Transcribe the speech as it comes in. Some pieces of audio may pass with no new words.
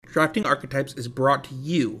Drafting Archetypes is brought to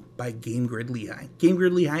you by Game Grid Lehigh. Game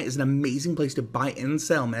Grid Lehigh is an amazing place to buy and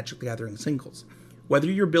sell Magic the Gathering singles.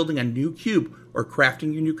 Whether you're building a new cube or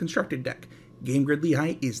crafting your new constructed deck, Game Grid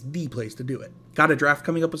Lehigh is the place to do it. Got a draft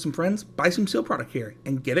coming up with some friends? Buy some seal product here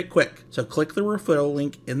and get it quick. So click the referral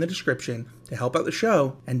link in the description to help out the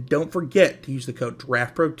show, and don't forget to use the code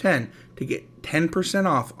DRAFTPRO10 to get 10%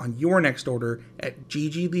 off on your next order at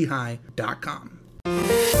gglehigh.com.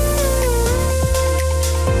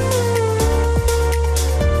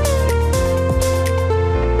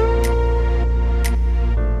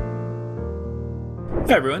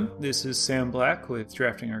 Hi everyone, this is Sam Black with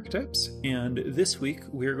Drafting Archetypes, and this week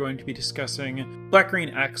we're going to be discussing Black-Green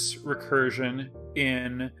X recursion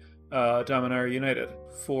in Dominaria United.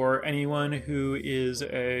 For anyone who is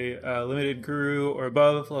a limited guru or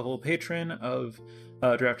above level patron of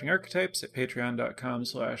Drafting Archetypes at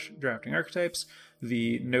patreon.com/draftingarchetypes,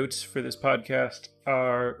 the notes for this podcast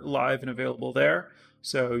are live and available there,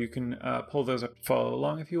 so you can pull those up to follow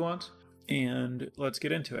along if you want. And let's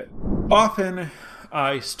get into it. Often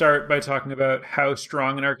I start by talking about how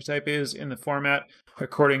strong an archetype is in the format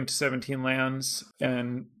according to 17 lands,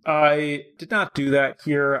 and I did not do that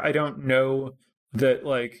here. I don't know that,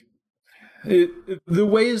 the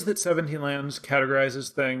ways that 17 lands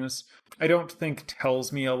categorizes things, I don't think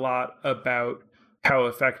tells me a lot about how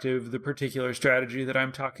effective the particular strategy that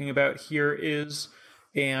I'm talking about here is.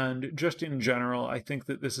 And just in general, I think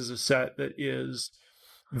that this is a set that is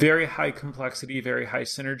very high complexity, very high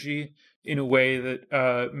synergy in a way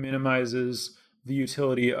that minimizes the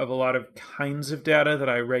utility of a lot of kinds of data that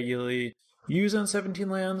I regularly use on 17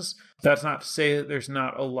 lands. That's not to say that there's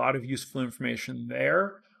not a lot of useful information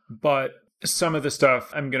there, but some of the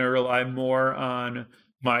stuff I'm going to rely more on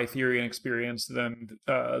my theory and experience than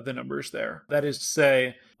the numbers there. That is to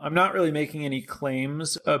say, I'm not really making any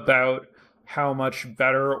claims about how much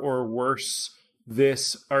better or worse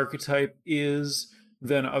this archetype is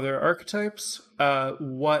than other archetypes.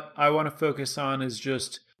 What I want to focus on is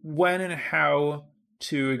just when and how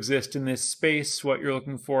to exist in this space, what you're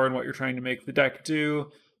looking for and what you're trying to make the deck do,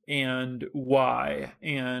 and why,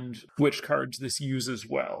 and which cards this uses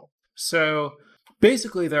well. So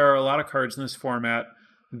basically there are a lot of cards in this format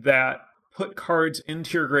that put cards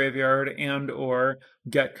into your graveyard and or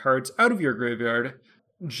get cards out of your graveyard,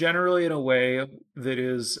 generally in a way that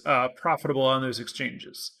is profitable on those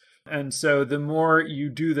exchanges. And so the more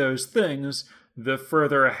you do those things, the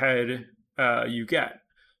further ahead you get.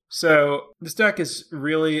 So this deck is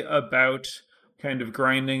really about kind of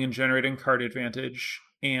grinding and generating card advantage.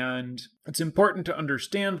 And it's important to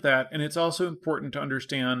understand that. And it's also important to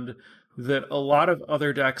understand that a lot of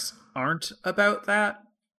other decks aren't about that.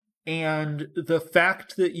 And the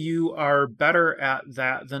fact that you are better at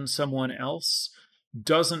that than someone else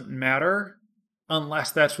doesn't matter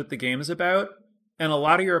unless that's what the game is about. And a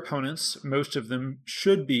lot of your opponents, most of them,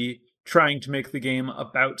 should be trying to make the game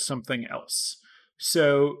about something else.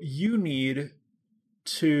 So you need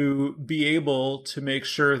to be able to make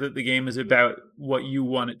sure that the game is about what you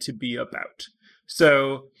want it to be about.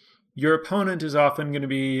 So your opponent is often going to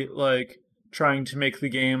be trying to make the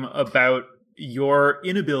game about your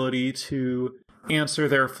inability to answer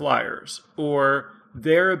their flyers, or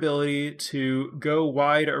their ability to go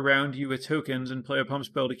wide around you with tokens and play a pump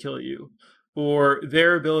spell to kill you, or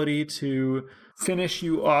their ability to finish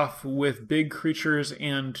you off with big creatures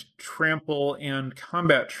and trample and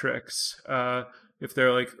combat tricks if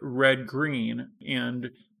they're red-green,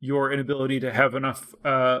 and your inability to have enough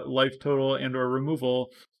life total and or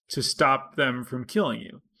removal to stop them from killing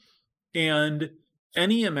you. And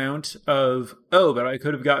any amount of, but I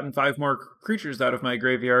could have gotten 5 more creatures out of my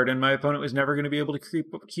graveyard and my opponent was never going to be able to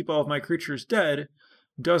keep all of my creatures dead,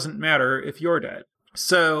 doesn't matter if you're dead.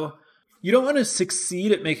 So you don't want to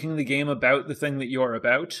succeed at making the game about the thing that you're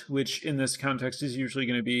about, which in this context is usually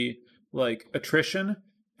going to be attrition,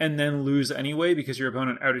 and then lose anyway because your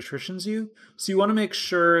opponent out-attritions you. So you want to make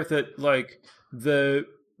sure that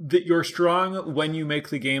that you're strong when you make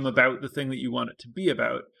the game about the thing that you want it to be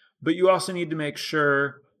about. But you also need to make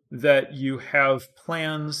sure that you have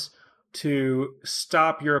plans to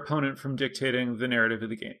stop your opponent from dictating the narrative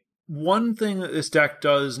of the game. One thing that this deck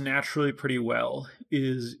does naturally pretty well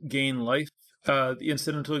is gain life. The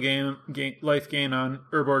incidental life gain on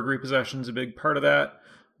Urborg Repossession is a big part of that,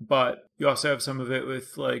 but you also have some of it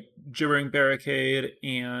with Gibbering Barricade,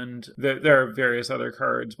 and there are various other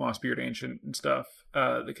cards, Mossbeard Ancient and stuff,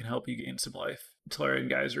 that can help you gain some life. Tolarian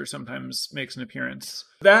Geyser sometimes makes an appearance.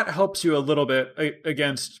 That helps you a little bit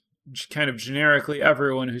against kind of generically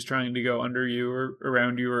everyone who's trying to go under you or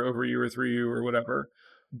around you or over you or through you or whatever.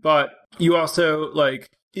 But you also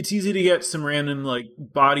it's easy to get some random like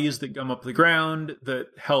bodies that gum up the ground that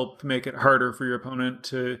help make it harder for your opponent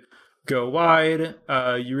to go wide.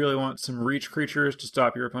 You really want some reach creatures to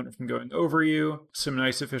stop your opponent from going over you. Some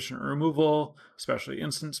nice efficient removal, especially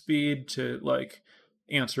instant speed to like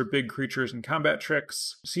answer big creatures and combat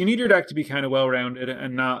tricks. So you need your deck to be kind of well-rounded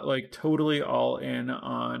and not like totally all in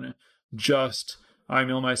on just I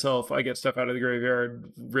mill myself, I get stuff out of the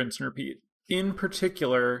graveyard, rinse and repeat. In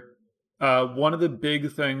particular, one of the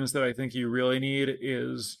big things that I think you really need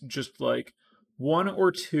is just like 1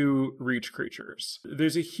 or 2 reach creatures.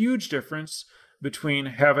 There's a huge difference between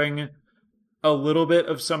having a little bit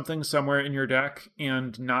of something somewhere in your deck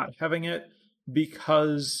and not having it,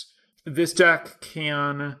 because this deck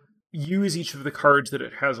can use each of the cards that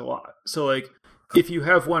it has a lot. So like if you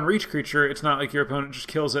have 1 reach creature, it's not like your opponent just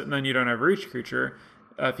kills it and then you don't have a reach creature.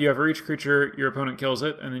 If you have a reach creature, your opponent kills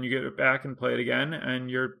it, and then you get it back and play it again,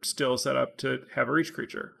 and you're still set up to have a reach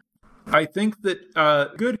creature. I think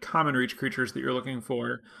that good common reach creatures that you're looking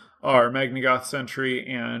for are Magnagoth Sentry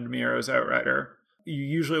and Miero's Outrider. You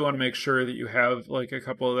usually want to make sure that you have like a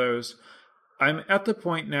couple of those. I'm at the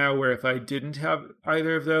point now where if I didn't have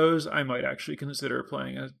either of those, I might actually consider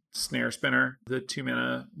playing a Snare Spinner, the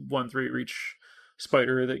 2-mana 1/3 reach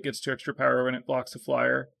spider that gets 2 extra power when it blocks a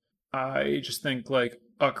flyer. I just think like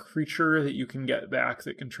a creature that you can get back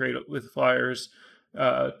that can trade with flyers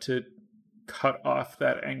to cut off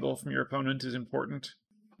that angle from your opponent is important.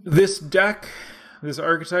 This deck, this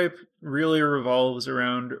archetype, really revolves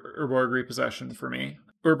around Urborg Repossession for me.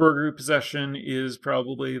 Urborg Repossession is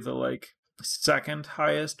probably the like 2nd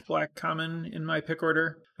highest black common in my pick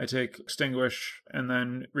order. I take Extinguish and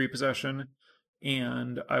then Repossession,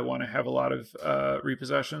 and I want to have a lot of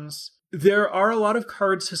repossessions. There are a lot of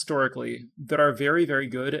cards historically that are very, very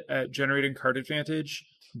good at generating card advantage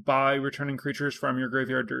by returning creatures from your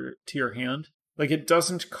graveyard to your hand. Like, it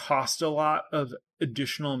doesn't cost a lot of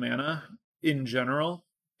additional mana in general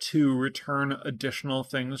to return additional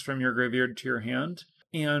things from your graveyard to your hand.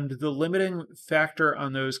 And the limiting factor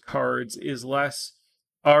on those cards is less,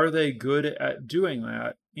 are they good at doing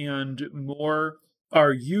that? And more,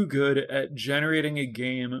 are you good at generating a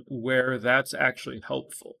game where that's actually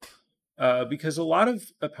helpful? Because a lot of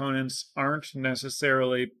opponents aren't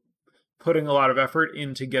necessarily putting a lot of effort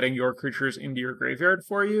into getting your creatures into your graveyard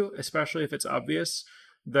for you, especially if it's obvious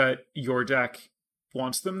that your deck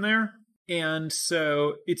wants them there. And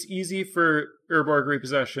so it's easy for Urborg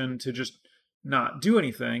Repossession to just not do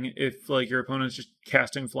anything if like your opponent's just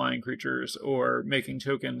casting flying creatures or making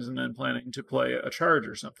tokens and then planning to play a charge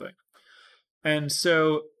or something. And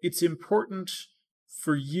so it's important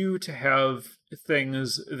for you to have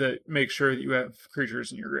things that make sure that you have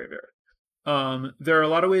creatures in your graveyard. There are a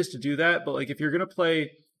lot of ways to do that, but like if you're going to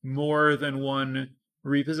play more than 1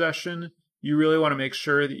 repossession, you really want to make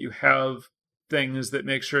sure that you have things that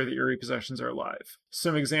make sure that your repossessions are alive.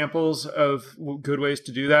 Some examples of good ways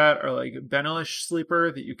to do that are like Benalish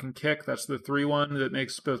Sleeper that you can kick. That's the 3/1 that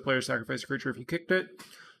makes both players sacrifice a creature if you kicked it.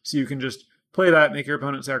 So you can just play that, make your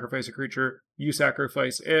opponent sacrifice a creature, you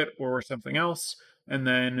sacrifice it or something else, and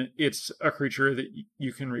then it's a creature that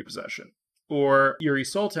you can repossession. Or Eerie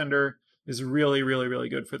Soul Tender is really, really, really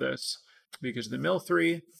good for this because of the mill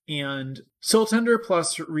 3. And Soul Tender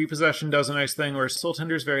plus Repossession does a nice thing where Soul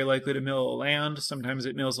Tender is very likely to mill a land. Sometimes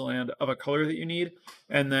it mills a land of a color that you need.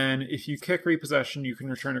 And then if you kick Repossession, you can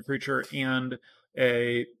return a creature and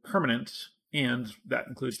a permanent, and that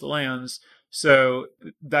includes the lands. So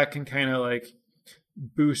that can kind of like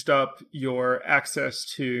boost up your access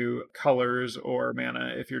to colors or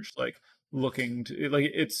mana if you're just like looking to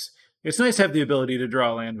like it's nice to have the ability to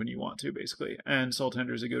draw land when you want to, basically. And Soul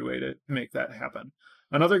Tender is a good way to make that happen.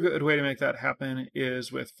 Another good way to make that happen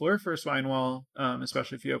is with Floriferous Vinewall,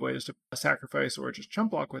 especially if you have ways to sacrifice or just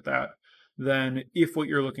chump block with that. Then if what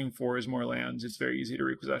you're looking for is more lands, it's very easy to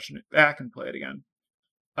repossession it back and play it again.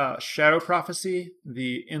 Shadow Prophecy,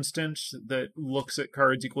 the instant that looks at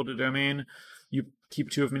cards equal to domain, you keep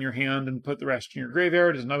 2 of them in your hand and put the rest in your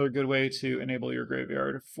graveyard, is another good way to enable your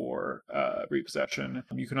graveyard for repossession.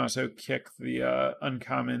 You can also kick the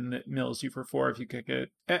uncommon that mills you for 4 if you kick it.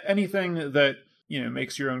 Anything that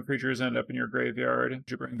makes your own creatures end up in your graveyard.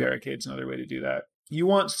 Gibbering Barricade's another way to do that. You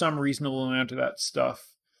want some reasonable amount of that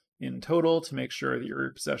stuff in total to make sure that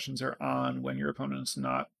your repossessions are on when your opponent's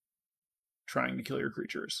not trying to kill your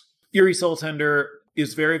creatures. Eerie Soul Tender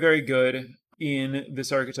is very, very good in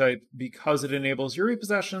this archetype because it enables your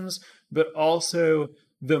repossessions, but also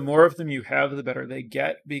the more of them you have, the better they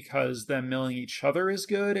get, because them milling each other is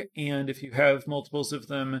good. And if you have multiples of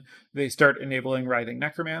them, they start enabling Writhing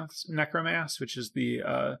Necromass, which is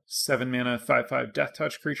the 7 mana 5/5 Death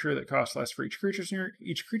Touch creature that costs less for each creature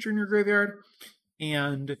in your graveyard.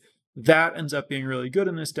 And that ends up being really good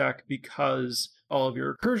in this deck because all of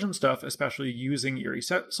your recursion stuff, especially using Eerie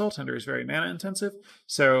Soul Tender, is very mana intensive.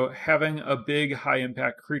 So having a big high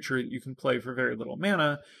impact creature that you can play for very little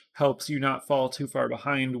mana helps you not fall too far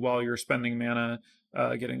behind while you're spending mana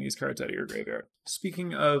getting these cards out of your graveyard.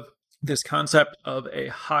 Speaking of this concept of a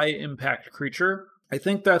high impact creature, I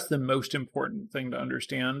think that's the most important thing to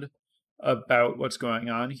understand about what's going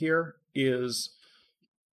on here is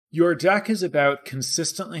your deck is about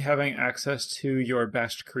consistently having access to your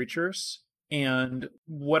best creatures, and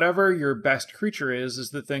whatever your best creature is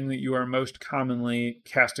the thing that you are most commonly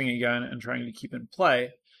casting again and trying to keep in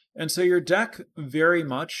play. And so your deck very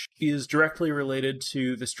much is directly related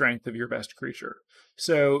to the strength of your best creature.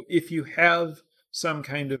 So if you have some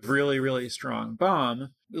kind of really, really strong bomb,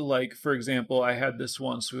 like, for example, I had this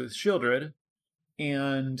once with Sheoldred,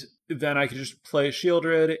 and then I could just play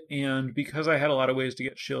Sheoldred, and because I had a lot of ways to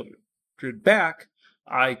get Sheoldred back,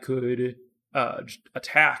 I could just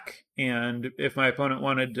attack. And if my opponent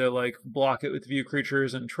wanted to like block it with view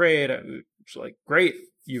creatures and trade, I was like, great,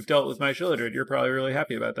 you've dealt with my Sheoldred. You're probably really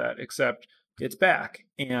happy about that, except it's back.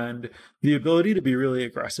 And the ability to be really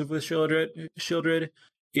aggressive with Sheoldred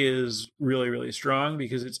is really, really strong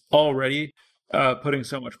because it's already putting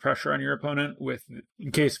so much pressure on your opponent with,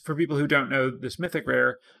 in case, for people who don't know this mythic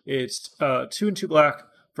rare, it's 2 and 2 black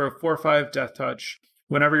for a 4/5 Death Touch.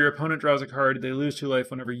 Whenever your opponent draws a card, they lose 2 life.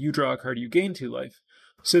 Whenever you draw a card, you gain 2 life.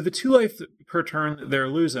 So the 2 life per turn that they're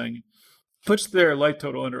losing puts their life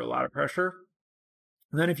total under a lot of pressure.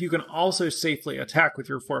 And then if you can also safely attack with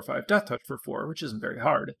your 4/5 Death Touch for 4, which isn't very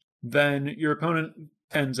hard, then your opponent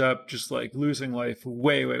ends up just like losing life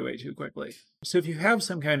way, way, way too quickly. So if you have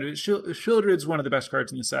some kind of, Sheoldred's one of the best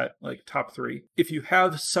cards in the set, like top 3. If you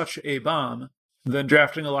have such a bomb, then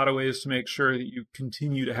drafting a lot of ways to make sure that you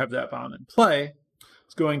continue to have that bomb in play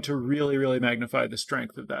is going to really, really magnify the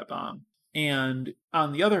strength of that bomb. And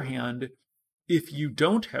on the other hand, if you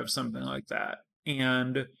don't have something like that,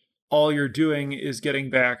 and all you're doing is getting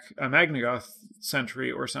back a Magnagoth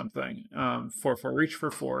Sentry or something, 4/4 reach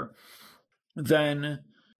for 4, then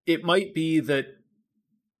it might be that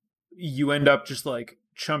you end up just like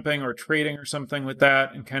chumping or trading or something with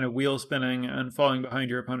that and kind of wheel spinning and falling behind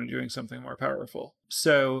your opponent doing something more powerful.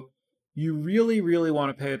 So you really, really want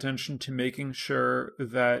to pay attention to making sure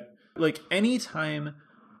that, like, anytime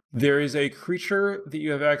there is a creature that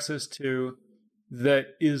you have access to that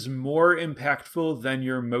is more impactful than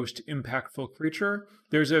your most impactful creature,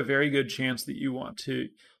 there's a very good chance that you want to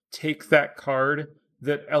take that card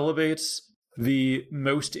that elevates the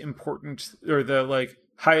most important or the like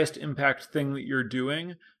highest impact thing that you're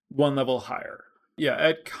doing one level higher. Yeah,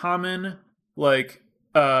 at common, like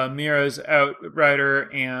Mira's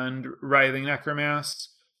Outrider and Writhing Necromass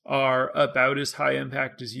are about as high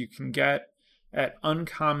impact as you can get. At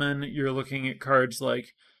uncommon, you're looking at cards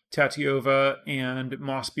like Tatyova and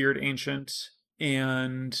Mossbeard Ancient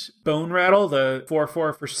and Bone Rattle, the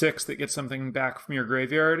 4/4 for 6 that gets something back from your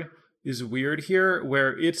graveyard, is weird here,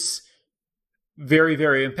 where it's very,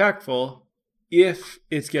 very impactful if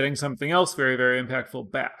it's getting something else very, very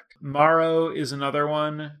impactful back. Marrow is another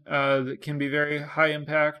one that can be very high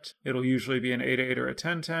impact. It'll usually be an 8/8 or a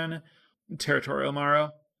 10/10, Territorial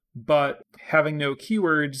Marrow. But having no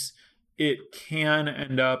keywords, it can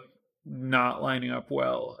end up not lining up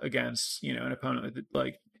well against, an opponent with,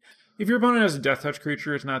 like, if your opponent has a Death Touch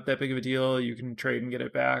creature, it's not that big of a deal. You can trade and get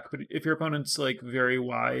it back. But if your opponent's, like, very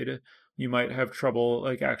wide, you might have trouble,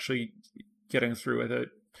 like, actually getting through with it.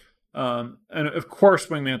 And of course,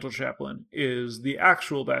 Wingmantle Chaplain is the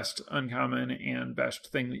actual best uncommon and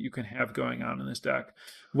best thing that you can have going on in this deck.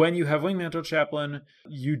 When you have Wingmantle Chaplain,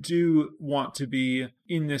 you do want to be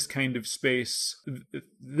in this kind of space.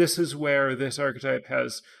 This is where this archetype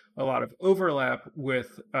has a lot of overlap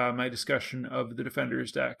with my discussion of the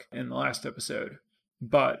Defenders deck in the last episode.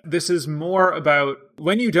 But this is more about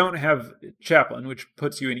when you don't have Chaplain, which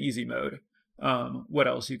puts you in easy mode, what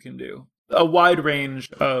else you can do. A wide range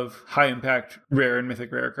of high impact rare and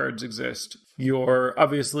mythic rare cards exist. You're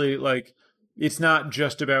obviously, like, it's not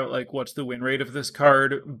just about like what's the win rate of this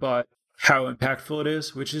card, but how impactful it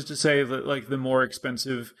is, which is to say that, like, the more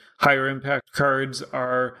expensive, higher impact cards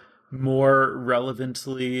are more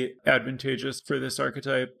relevantly advantageous for this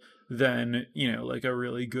archetype than, like a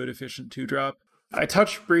really good efficient 2-drop. I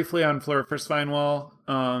touched briefly on Floriferous Vinewall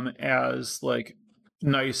as like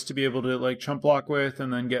nice to be able to like chump block with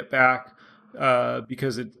and then get back.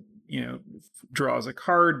 because it, draws a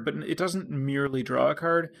card, but it doesn't merely draw a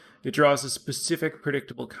card. It draws a specific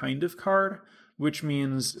predictable kind of card, which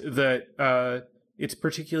means that it's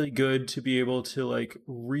particularly good to be able to like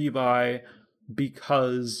rebuy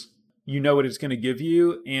because you know what it's going to give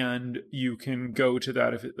you and you can go to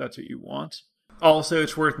that if that's what you want. Also,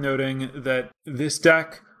 it's worth noting that this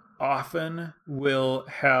deck often will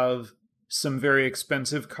have some very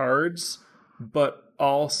expensive cards, but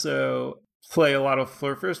also play a lot of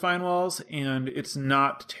Flurfur's Vine Walls, and it's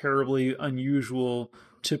not terribly unusual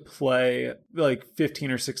to play like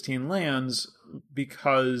 15 or 16 lands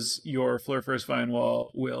because your Flurfur's Vine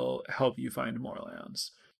Wall will help you find more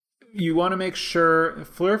lands. You want to make sure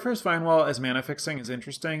Flurfur's Vine Wall as mana fixing is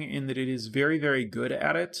interesting in that it is very, very good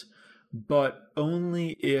at it, but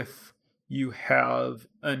only if you have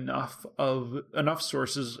enough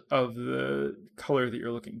sources of the color that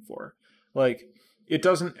you're looking for. Like, it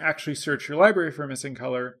doesn't actually search your library for missing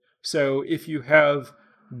color. So if you have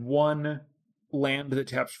one land that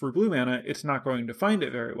taps for blue mana, it's not going to find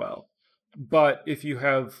it very well. But if you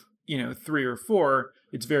have, 3 or 4,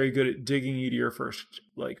 it's very good at digging you to your first,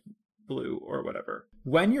 like, blue or whatever.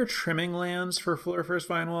 When you're trimming lands for Flurfur's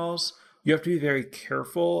Vine Walls, you have to be very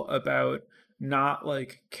careful about not,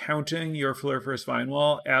 like, counting your Flurfur's Vine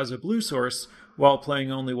Wall as a blue source while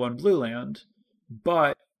playing only one blue land.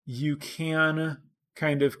 But you can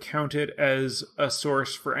kind of count it as a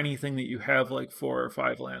source for anything that you have like 4 or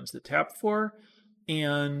 5 lands that tap for.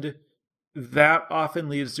 And that often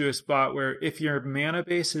leads to a spot where if your mana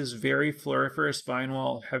base is very Flurfur's Vine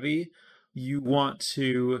Wall heavy, you want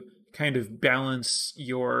to kind of balance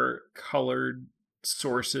your colored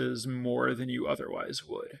sources more than you otherwise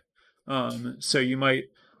would. So you might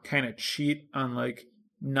kind of cheat on like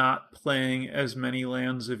not playing as many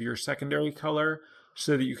lands of your secondary color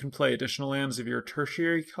so that you can play additional lands of your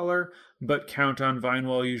tertiary color, but count on Vine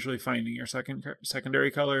Wall usually finding your secondary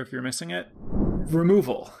color if you're missing it.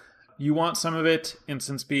 Removal. You want some of it.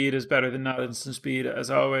 Instant speed is better than not instant speed, as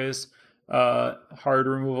always. Hard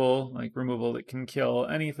removal, like removal that can kill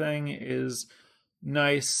anything, is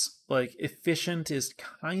nice. Like, efficient is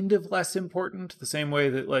kind of less important. The same way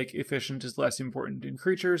that, like, efficient is less important in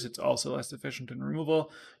creatures, it's also less efficient in removal.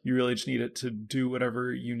 You really just need it to do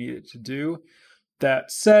whatever you need it to do.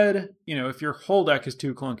 That said, if your whole deck is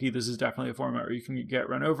too clunky, this is definitely a format where you can get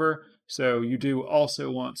run over. So you do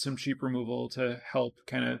also want some cheap removal to help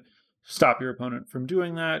kind of stop your opponent from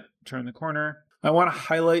doing that, turn the corner. I want to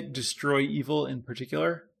highlight Destroy Evil in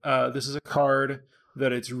particular. This is a card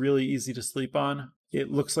that it's really easy to sleep on.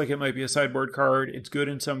 It looks like it might be a sideboard card. It's good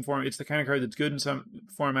in some form. It's the kind of card that's good in some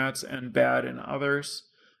formats and bad in others.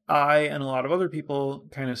 I and a lot of other people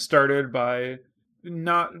kind of started by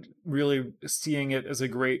not really seeing it as a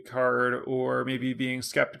great card or maybe being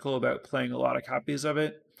skeptical about playing a lot of copies of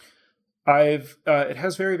it. It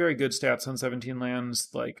has very, very good stats on 17 lands,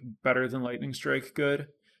 like better than Lightning Strike good.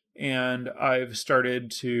 And I've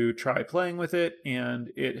started to try playing with it,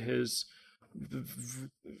 and it has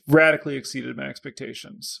radically exceeded my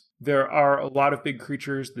expectations. There are a lot of big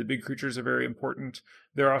creatures. The big creatures are very important.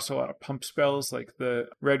 There are also a lot of pump spells, like the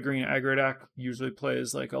red-green aggro deck usually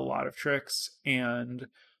plays like a lot of tricks, and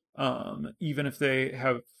even if they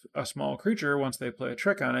have a small creature, once they play a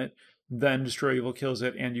trick on it, then Destroy Evil kills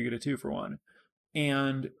it and you get a 2-for-1.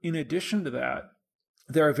 And in addition to that,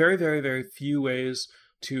 there are very, very, very few ways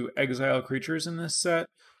to exile creatures in this set,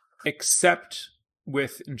 except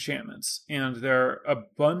with enchantments. And there are a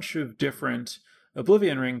bunch of different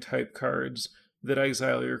Oblivion Ring type cards that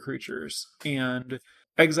exile your creatures. And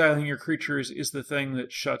exiling your creatures is the thing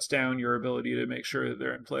that shuts down your ability to make sure that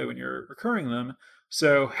they're in play when you're recurring them.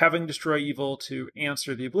 So having Destroy Evil to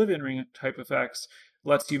answer the Oblivion Ring type effects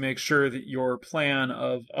lets you make sure that your plan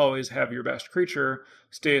of always have your best creature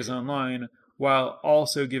stays online, while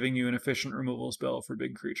also giving you an efficient removal spell for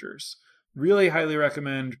big creatures. Really highly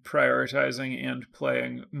recommend prioritizing and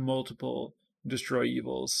playing multiple Destroy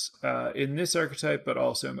Evils in this archetype, but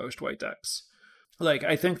also most white decks. Like,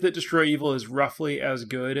 I think that Destroy Evil is roughly as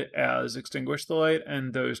good as Extinguish the Light,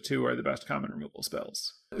 and those two are the best common removal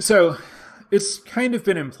spells. So, it's kind of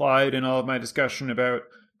been implied in all of my discussion about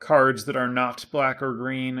cards that are not black or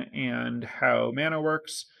green and how mana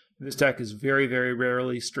works. This deck is very, very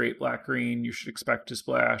rarely straight black-green. You should expect to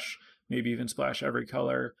splash, maybe even splash every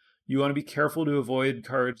color. You want to be careful to avoid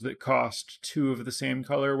cards that cost 2 of the same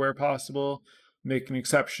color where possible. Make an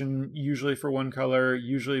exception usually for one color,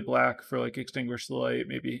 usually black for like Extinguish the Light,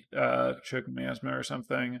 maybe Choke Miasma or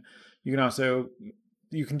something.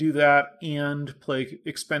 You can do that and play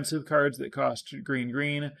expensive cards that cost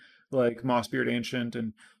green, like Mossbeard Ancient,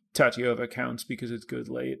 and Tatyova counts because it's good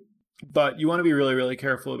late. But you want to be really, really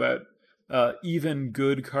careful about even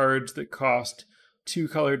good cards that cost 2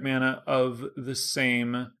 colored mana of the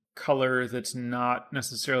same color that's not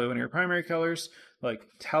necessarily one of your primary colors. Like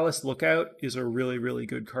Talus Lookout is a really, really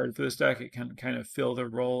good card for this deck. It can kind of fill the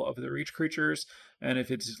role of the reach creatures. And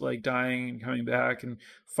if it's like dying and coming back and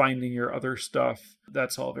finding your other stuff,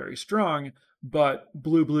 that's all very strong. But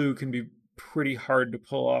blue can be pretty hard to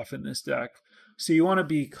pull off in this deck. So you want to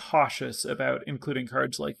be cautious about including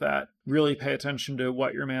cards like that. Really pay attention to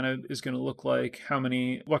what your mana is going to look like,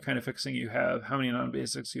 what kind of fixing you have, how many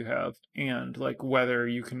non-basics you have, and like whether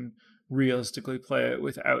you can realistically play it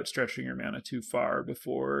without stretching your mana too far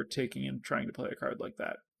before taking and trying to play a card like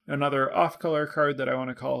that. Another off-color card that I want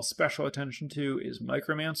to call special attention to is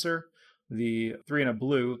Micromancer, the 3 and a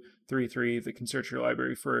blue 3/3 that can search your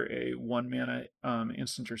library for a 1 mana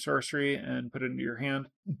instant or sorcery and put it into your hand.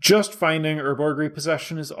 Just finding Urborg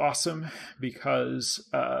Repossession is awesome because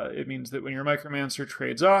it means that when your Micromancer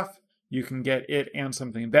trades off, you can get it and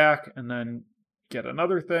something back and then get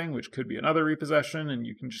another thing, which could be another repossession, and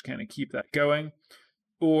you can just kind of keep that going.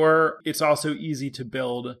 Or it's also easy to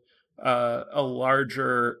build a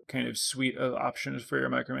larger kind of suite of options for your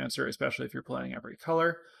Micromancer, especially if you're playing every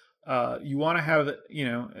color. You want to have,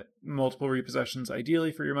 multiple repossessions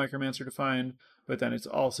ideally for your Micromancer to find, but then it's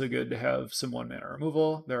also good to have some 1 mana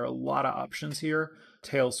removal. There are a lot of options here.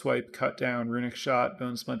 Tail Swipe, Cut Down, Runic Shot,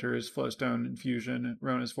 Bone Splinters, Flowstone Infusion,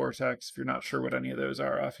 Rona's Vortex. If you're not sure what any of those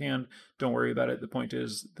are offhand, don't worry about it. The point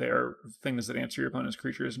is they're things that answer your opponent's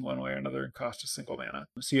creatures in one way or another and cost a single mana.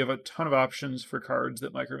 So you have a ton of options for cards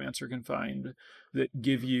that Micromancer can find that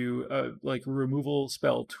give you a removal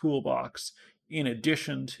spell toolbox in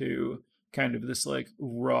addition to kind of this like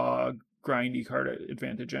raw grindy card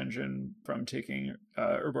advantage engine from taking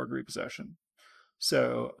Urborg Repossession.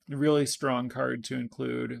 So really strong card to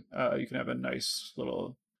include. You can have a nice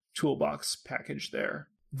little toolbox package there.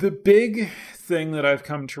 The big thing that I've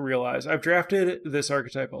come to realize, I've drafted this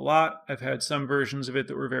archetype a lot. I've had some versions of it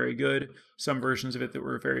that were very good, some versions of it that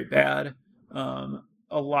were very bad. A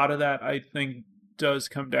lot of that I think does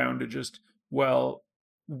come down to just, well,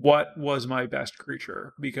 what was my best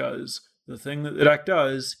creature? Because the thing that the deck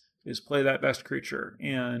does is play that best creature.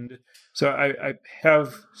 And so I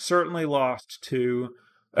have certainly lost to,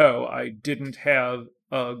 I didn't have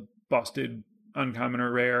a busted uncommon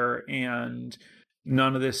or rare, and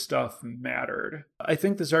none of this stuff mattered. I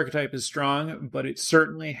think this archetype is strong, but it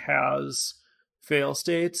certainly has fail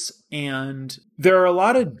states, and there are a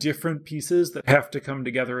lot of different pieces that have to come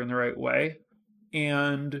together in the right way.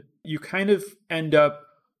 And you kind of end up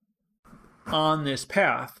on this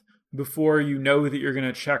path before you know that you're going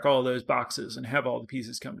to check all those boxes and have all the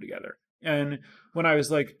pieces come together. And when I was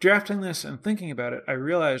like drafting this and thinking about it, I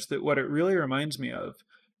realized that what it really reminds me of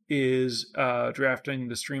is drafting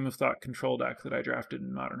the Stream of Thought control deck that I drafted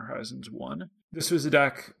in Modern Horizons 1. This was a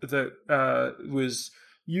deck that was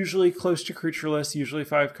usually close to creatureless, usually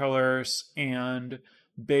 5 colors, and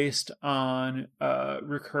based on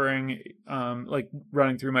recurring,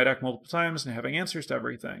 running through my deck multiple times and having answers to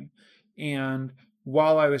everything. And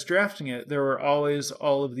while I was drafting it, there were always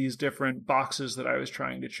all of these different boxes that I was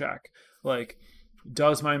trying to check. Like,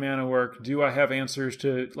 does my mana work? Do I have answers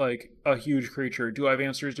to like a huge creature? Do I have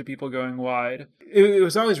answers to people going wide? It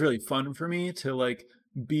was always really fun for me to like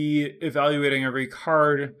be evaluating every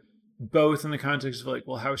card, both in the context of like,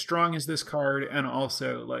 well, how strong is this card? And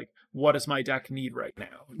also like, what does my deck need right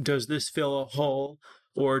now? Does this fill a hole?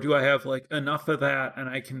 Or do I have like enough of that and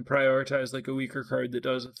I can prioritize like a weaker card that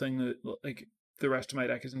does a thing that like the rest of my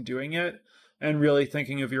deck isn't doing yet? And really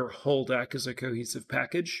thinking of your whole deck as a cohesive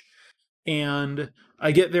package. And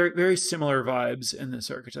I get very, very similar vibes in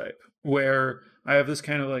this archetype where I have this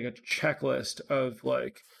kind of like a checklist of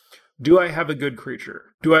like, do I have a good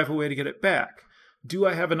creature? Do I have a way to get it back? Do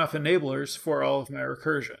I have enough enablers for all of my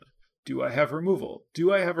recursion? Do I have removal?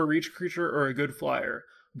 Do I have a reach creature or a good flyer?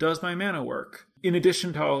 Does my mana work? In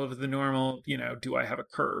addition to all of the normal, do I have a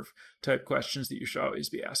curve type questions that you should always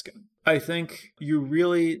be asking. I think you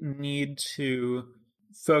really need to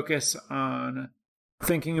focus on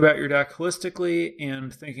thinking about your deck holistically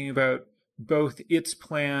and thinking about both its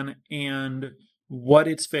plan and what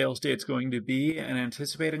its fail state's going to be and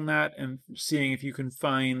anticipating that and seeing if you can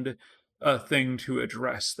find a thing to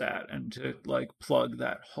address that and to like plug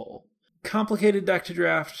that hole. Complicated deck to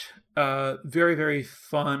draft, very, very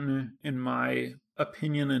fun in my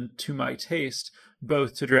opinion and to my taste,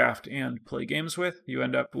 both to draft and play games with. You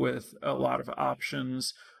end up with a lot of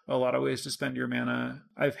options, a lot of ways to spend your mana.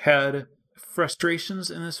 I've had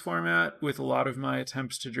frustrations in this format with a lot of my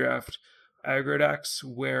attempts to draft aggro decks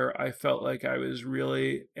where I felt like I was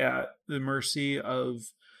really at the mercy of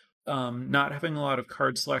not having a lot of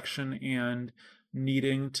card selection and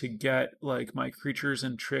needing to get like my creatures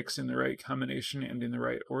and tricks in the right combination and in the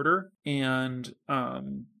right order. And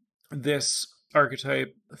this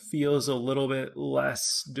archetype feels a little bit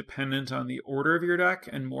less dependent on the order of your deck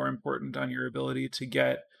and more important on your ability to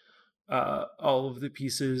get all of the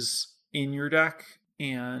pieces in your deck,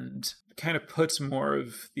 and kind of puts more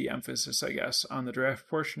of the emphasis, I guess, on the draft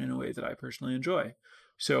portion in a way that I personally enjoy.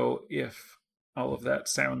 So if all of that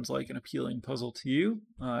sounds like an appealing puzzle to you,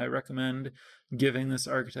 I recommend giving this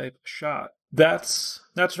archetype a shot. That's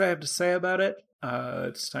what I have to say about it.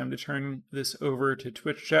 It's time to turn this over to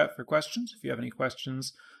Twitch chat for questions. If you have any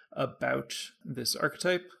questions about this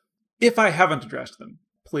archetype, if I haven't addressed them,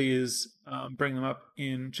 please bring them up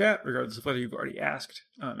in chat, regardless of whether you've already asked.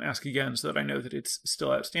 Ask again so that I know that it's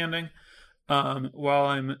still outstanding. While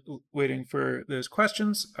I'm waiting for those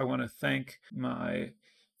questions, I want to thank my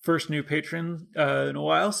first new patron in a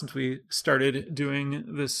while since we started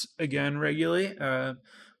doing this again regularly.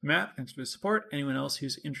 Matt, thanks for the support. Anyone else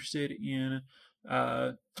who's interested in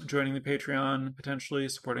joining the Patreon, potentially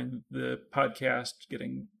supporting the podcast,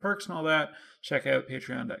 getting perks and all that, check out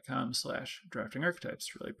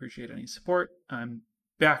patreon.com/draftingarchetypes. Really appreciate any support. I'm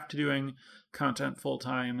back to doing content full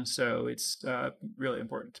time, so it's really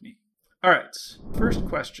important to me. All right, first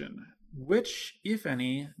question. Which, if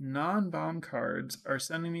any, non-bomb cards are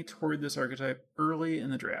sending me toward this archetype early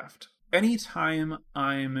in the draft? Anytime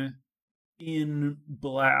I'm in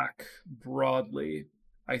black broadly,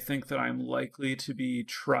 I think that I'm likely to be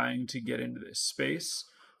trying to get into this space.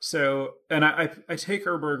 So, and I take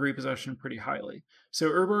Urborg Repossession pretty highly. So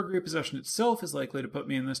Urborg Repossession itself is likely to put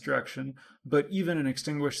me in this direction, but even an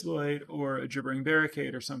Extinguished Light or a Gibbering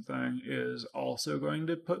Barricade or something is also going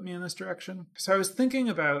to put me in this direction. So I was thinking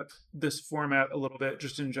about this format a little bit,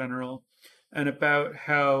 just in general, and about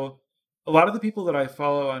how a lot of the people that I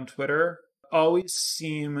follow on Twitter always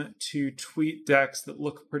seem to tweet decks that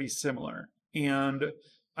look pretty similar. And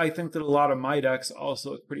I think that a lot of my decks also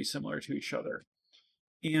look pretty similar to each other.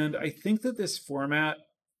 And I think that this format,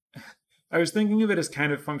 I was thinking of it as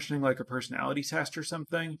kind of functioning like a personality test or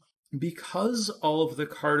something, because all of the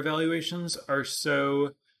card evaluations are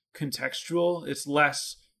so contextual. It's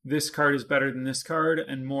less, this card is better than this card,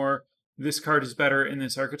 and more, this card is better in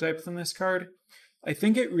this archetype than this card. I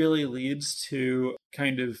think it really leads to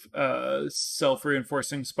kind of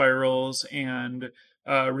self-reinforcing spirals and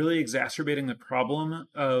really exacerbating the problem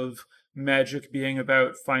of Magic being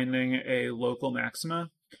about finding a local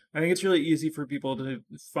maxima. I think it's really easy for people to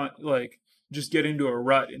just get into a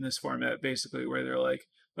rut in this format, basically, where they're like,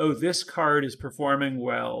 oh, this card is performing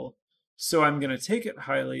well, so I'm going to take it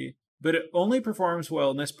highly, but it only performs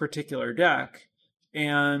well in this particular deck.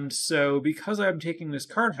 And so because I'm taking this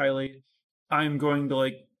card highly, I'm going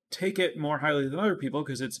to take it more highly than other people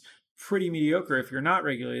because it's pretty mediocre if you're not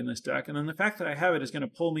regularly in this deck. And then the fact that I have it is going to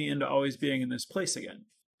pull me into always being in this place again.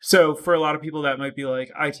 So for a lot of people, that might be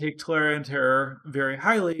like, I take Tolarian Terror very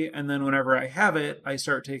highly, and then whenever I have it, I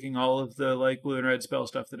start taking all of the blue and red spell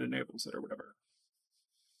stuff that enables it or whatever.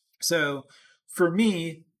 So for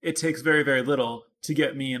me, it takes very, very little to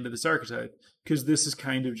get me into this archetype, because this is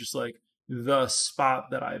kind of just the spot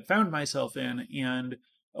that I've found myself in, and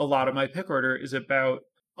a lot of my pick order is about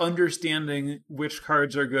understanding which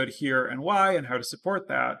cards are good here and why and how to support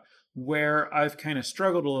that, where I've kind of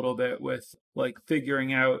struggled a little bit with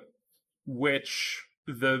figuring out which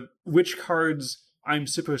cards I'm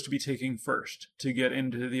supposed to be taking first to get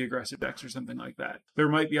into the aggressive decks or something like that. There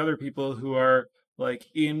might be other people who are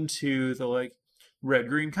into the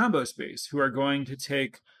red-green combo space who are going to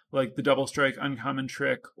take the Double Strike Uncommon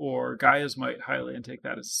Trick or Gaia's Might highly and take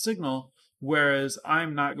that as a signal, whereas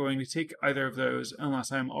I'm not going to take either of those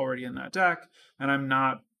unless I'm already in that deck, and I'm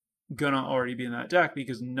not gonna already be in that deck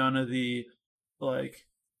because none of the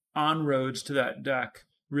on-roads to that deck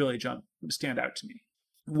really stand out to me.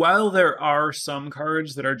 While there are some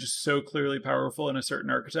cards that are just so clearly powerful in a certain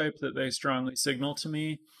archetype that they strongly signal to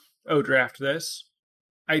me, oh, draft this,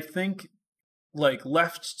 I think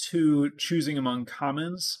left to choosing among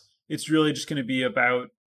commons, it's really just going to be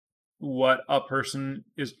about what a person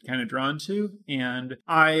is kind of drawn to. And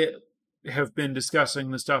I have been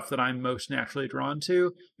discussing the stuff that I'm most naturally drawn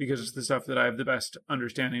to because it's the stuff that I have the best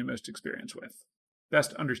understanding and most experience with.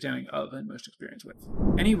 Best understanding of and most experience with.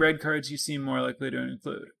 Any red cards you seem more likely to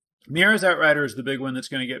include? Mira's Outrider is the big one that's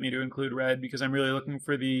going to get me to include red because I'm really looking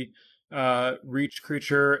for the reach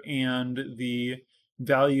creature and the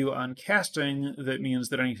value on casting that means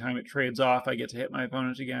that anytime it trades off, I get to hit my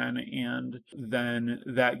opponent again, and then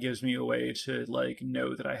that gives me a way to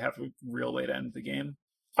know that I have a real way to end the game.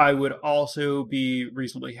 I would also be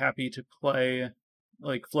reasonably happy to play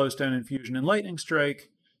like Flowstone, Infusion, and Lightning Strike,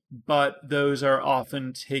 but those are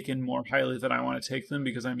often taken more highly than I want to take them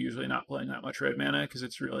because I'm usually not playing that much red mana, because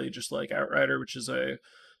it's really just like Outrider, which is a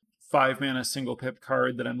 5 mana single pip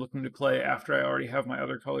card that I'm looking to play after I already have my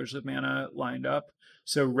other colors of mana lined up.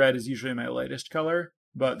 So red is usually my lightest color,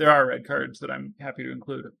 but there are red cards that I'm happy to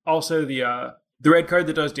include. Also, the red card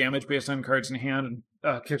that does damage based on cards in hand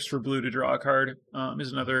and kicks for blue to draw a card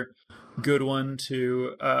is another good one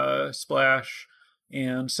to splash.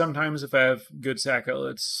 And sometimes if I have good sack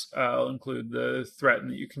outlets, I'll include the threat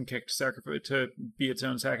that you can kick to sacrifice to be its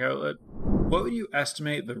own sack outlet. What would you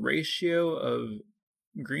estimate the ratio of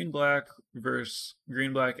green-black versus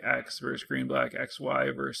green-black X versus green-black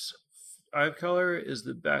XY versus 5-color is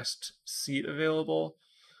the best seat available?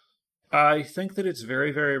 I think that it's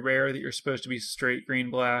very, very rare that you're supposed to be straight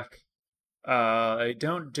green-black. I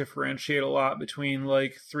don't differentiate a lot between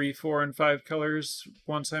like 3, 4, and 5 colors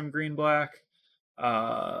once I'm green-black.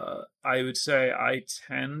 I would say I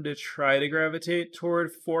tend to try to gravitate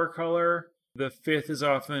toward 4-color. The 5th is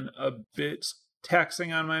often a bit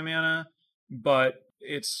taxing on my mana, but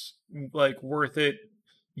it's like worth it,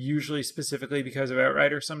 usually specifically because of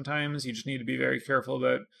Outrider. Sometimes you just need to be very careful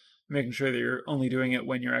about making sure that you're only doing it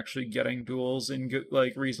when you're actually getting duels and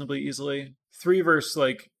like reasonably easily. 3 versus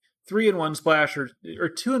like 3 in 1 splash or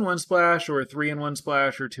 2 in 1 splash or 3 in 1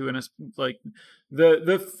 splash or 2 in a like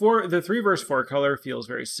the 3 versus 4 color feels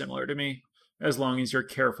very similar to me, as long as you're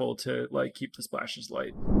careful to like keep the splashes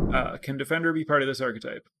light. Can Defender be part of this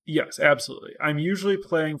archetype? Yes, absolutely. I'm usually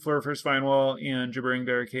playing Flurfur's Vine Wall and Gibbering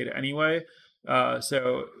Barricade anyway.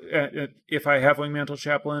 So if I have Wingmantle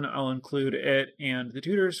Chaplain, I'll include it and the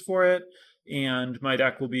tutors for it, and my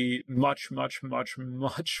deck will be much, much, much,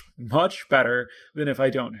 much, much better than if I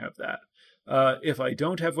don't have that. If I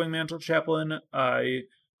don't have Wingmantle Chaplain, I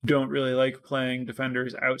don't really like playing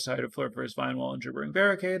defenders outside of Flurfur's Vine Wall and Gibbering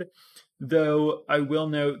Barricade, though I will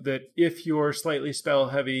note that if you're slightly spell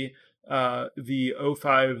heavy, the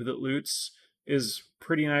 05 that loots is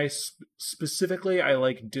pretty nice. Specifically, I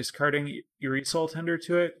like discarding Eerie Soul Tender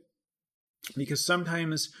to it, because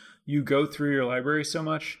sometimes you go through your library so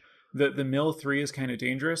much that the mill 3 is kind of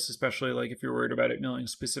dangerous, especially like if you're worried about it milling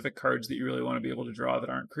specific cards that you really want to be able to draw that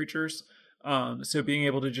aren't creatures. So being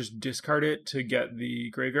able to just discard it to get the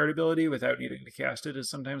graveyard ability without needing to cast it is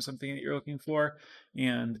sometimes something that you're looking for,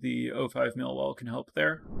 and the 05 mill wall can help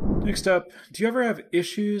there. Next up, do you ever have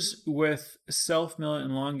issues with self-mill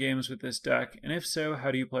in long games with this deck? And if so, how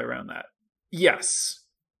do you play around that? Yes,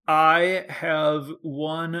 I have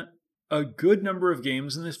won a good number of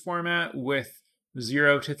games in this format with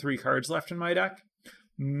 0 to 3 cards left in my deck.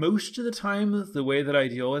 Most of the time, the way that I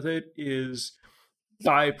deal with it is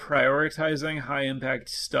by prioritizing high impact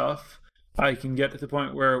stuff. I can get to the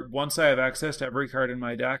point where once I have access to every card in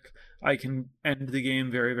my deck, I can end the game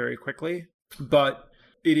very, very quickly. But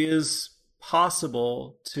it is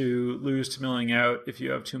possible to lose to milling out if you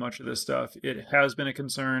have too much of this stuff. It has been a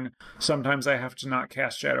concern. Sometimes I have to not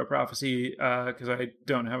cast Shadow Prophecy because I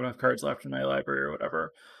don't have enough cards left in my library or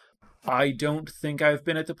whatever. I don't think I've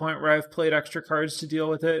been at the point where I've played extra cards to deal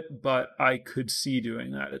with it, but I could see doing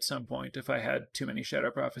that at some point if I had too many Shadow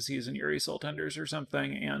Prophecies and Eerie Soul Tenders or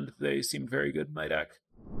something, and they seemed very good in my deck.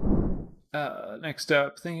 Next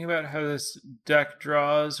up, thinking about how this deck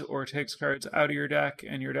draws or takes cards out of your deck,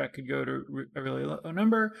 and your deck could go to a really low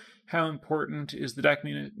number. How important is the deck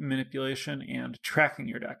manipulation and tracking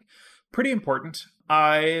your deck? Pretty important.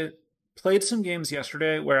 I played some games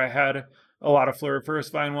yesterday where I had a lot of Flurfur's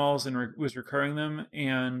Vine Walls and was recurring them,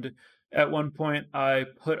 and at one point I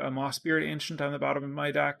put a Mossbeard Ancient on the bottom of my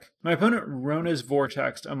deck. My opponent Rona's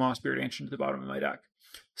Vortexed a Mossbeard Ancient at the bottom of my deck,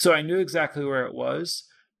 so I knew exactly where it was,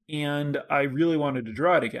 and I really wanted to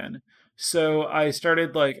draw it again. So I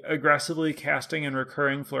started like aggressively casting and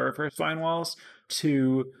recurring Flurfur's Vine Walls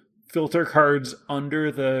to filter cards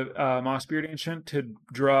under the Mossbeard Ancient to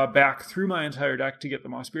draw back through my entire deck to get the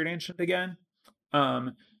Mossbeard Ancient again.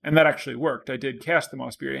 And that actually worked. I did cast the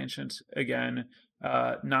Mossbeard Ancient again,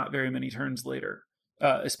 not very many turns later.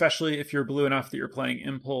 Especially if you're blue enough that you're playing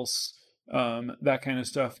Impulse, that kind of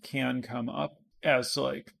stuff can come up. As to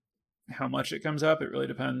like how much it comes up, it really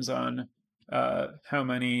depends on how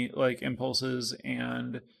many like Impulses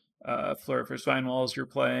and Flurfur's Vine Walls you're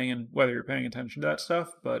playing and whether you're paying attention to that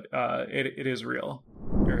stuff, but it is real.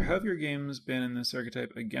 Have your games been in this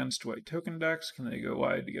archetype against white token decks? Can they go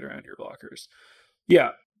wide to get around your blockers?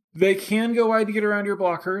 Yeah, they can go wide to get around your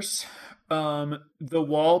blockers. The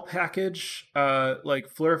wall package,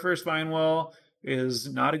 like Flurfur's Vine Wall,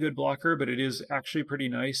 is not a good blocker, but it is actually pretty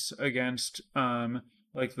nice against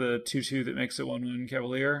like the 2/2 that makes it 1/1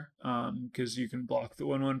 Cavalier, because you can block the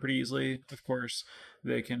 1/1 pretty easily. Of course,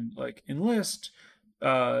 they can like enlist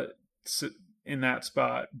in that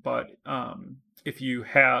spot, but if you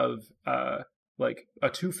have like a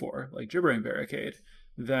 2/4 like Gibbering Barricade,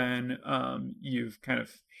 then you've kind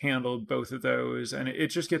of handled both of those, and it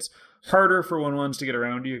just gets harder for 1/1s to get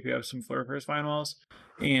around you if you have some Flurfur's Vine Walls.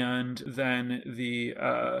 And then the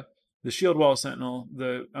Shield Wall Sentinel,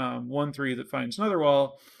 the 1/3 that finds another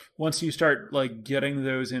wall. Once you start like getting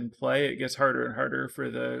those in play, it gets harder and harder for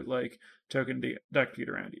the like token deck to get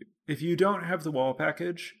around you. If you don't have the wall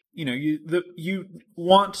package, you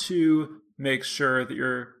want to make sure that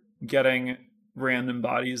you're getting random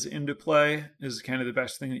bodies into play is kind of the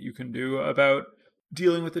best thing that you can do about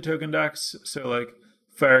dealing with the token decks. So like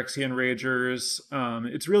Phyrexian Ragers,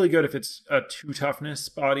 it's really good if it's a 2 toughness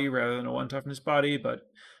body rather than a 1 toughness body, but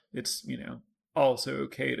it's, also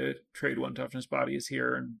okay to trade 1 toughness bodies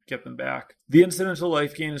here and get them back. The incidental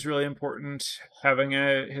life gain is really important. Having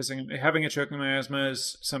a Choking Miasma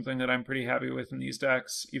is something that I'm pretty happy with in these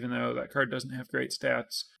decks, even though that card doesn't have great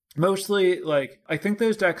stats. Mostly, I think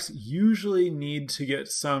those decks usually need to get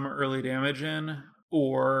some early damage in,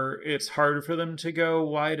 or it's hard for them to go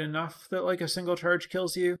wide enough that a single charge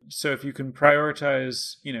kills you. So if you can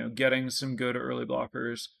prioritize, getting some good early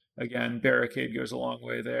blockers, again, Barricade goes a long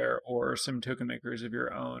way there, or some token makers of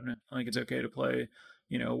your own. It's okay to play,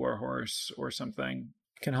 Warhorse or something.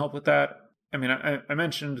 Can help with that. I mean, I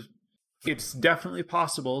mentioned it's definitely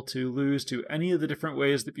possible to lose to any of the different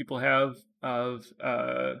ways that people have of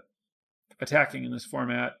attacking in this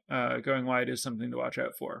format. Going wide is something to watch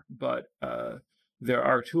out for. But there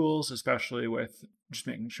are tools, especially with just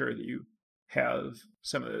making sure that you have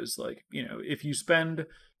some of those, if you spend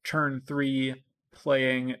turn 3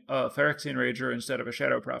 playing a Phyrexian Rager instead of a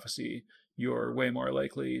Shadow Prophecy, you're way more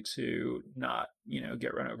likely to not,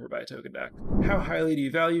 get run over by a token deck. How highly do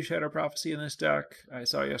you value Shadow Prophecy in this deck? I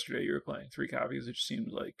saw yesterday you were playing 3 copies, which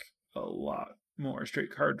seemed like a lot more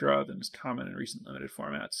straight card draw than is common in recent limited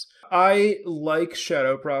formats. I like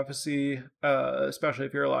Shadow Prophecy, especially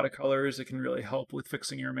if you're a lot of colors. It can really help with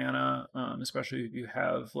fixing your mana, especially if you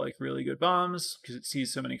have really good bombs, because it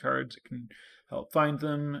sees so many cards. It can help find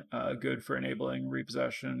them. Good for enabling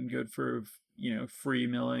repossession. Good for free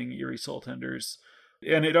milling Eerie Soul Tenders,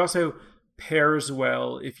 and it also pairs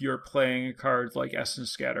well if you're playing a card like Essence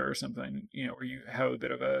Scatter or something, where you have a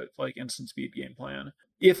bit of a instant speed game plan.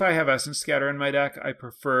 If I have Essence Scatter in my deck, I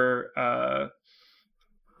prefer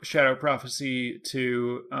Shadow Prophecy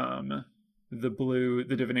to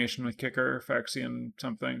the Divination with Kicker, Phyrexian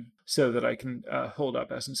something, so that I can hold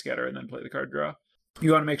up Essence Scatter and then play the card draw.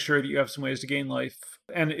 You want to make sure that you have some ways to gain life.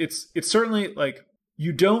 And it's certainly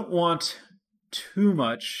you don't want too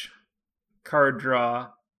much card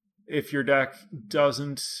draw if your deck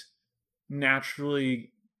doesn't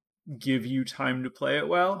naturally give you time to play it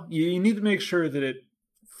well. You need to make sure that it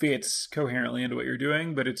fits coherently into what you're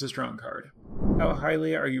doing, but it's a strong card. How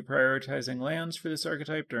highly are you prioritizing lands for this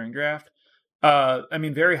archetype during draft?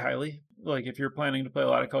 Very highly. If you're planning to play a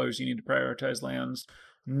lot of colors, you need to prioritize lands.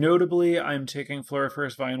 Notably, I'm taking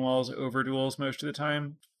Flurfur's Vine Walls over duels most of the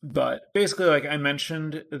time, but basically, I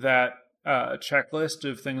mentioned that checklist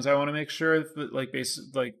of things I want to make sure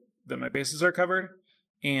that that my bases are covered,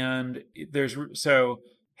 and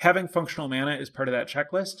having functional mana is part of that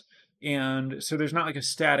checklist, and so there's not a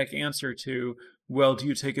static answer to, well, do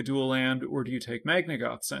you take a dual land or do you take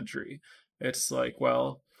Magnagoth Sentry? It's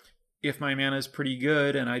if my mana is pretty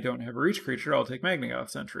good and I don't have a reach creature, I'll take Magnagoth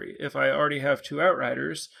Sentry. If I already have 2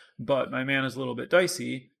 Outriders, but my mana is a little bit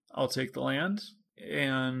dicey, I'll take the land.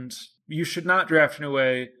 And you should not draft in a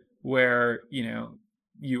way where,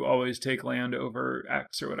 you always take land over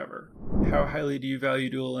X or whatever. How highly do you value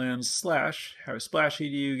dual lands? / how splashy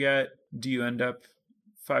do you get? Do you end up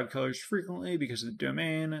 5 colors frequently because of the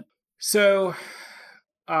domain? So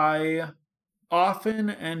I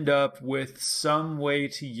often end up with some way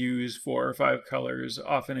to use 4 or 5 colors.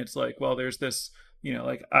 Often it's there's this,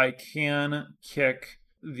 I can kick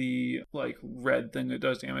the red thing that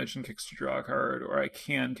does damage and kicks to draw a card, or I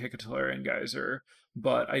can kick a Tolarian Geyser,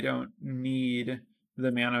 but I don't need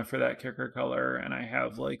the mana for that kicker color, and I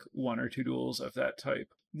have 1 or 2 duels of that type.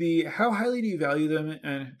 The how highly do you value them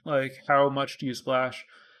and how much do you splash,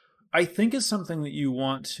 I think is something that you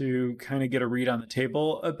want to kind of get a read on the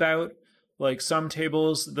table about. Some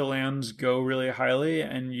tables, the lands go really highly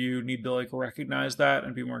and you need to recognize that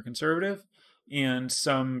and be more conservative. And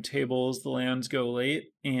some tables, the lands go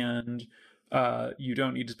late and you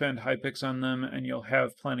don't need to spend high picks on them and you'll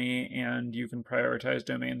have plenty and you can prioritize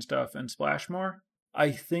domain stuff and splash more.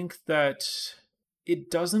 I think that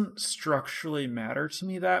it doesn't structurally matter to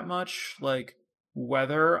me that much, like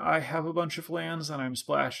whether I have a bunch of lands and I'm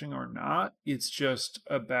splashing or not. It's just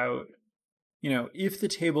about, if the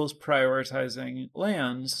table's prioritizing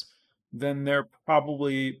lands, then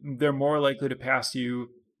they're more likely to pass you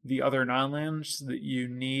the other non-lands that you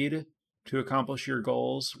need to accomplish your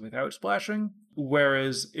goals without splashing.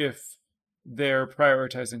 Whereas if they're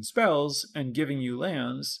prioritizing spells and giving you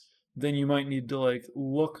lands, then you might need to like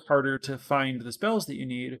look harder to find the spells that you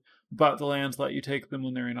need, but the lands let you take them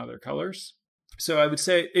when they're in other colors. So I would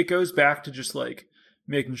say it goes back to just like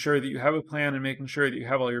making sure that you have a plan and making sure that you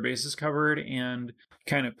have all your bases covered and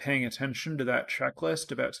kind of paying attention to that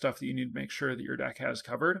checklist about stuff that you need to make sure that your deck has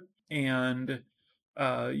covered. And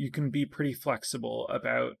you can be pretty flexible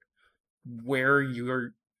about where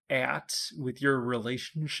you're at with your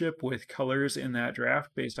relationship with colors in that draft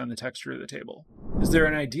based on the texture of the table. Is there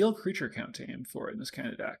an ideal creature count to aim for in this kind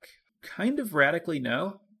of deck? Kind of radically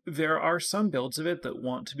no. There are some builds of it that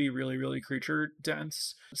want to be really, really creature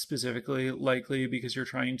dense, specifically likely because you're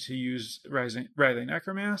trying to use Writhing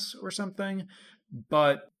Necromass or something,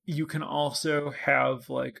 but you can also have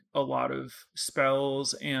like a lot of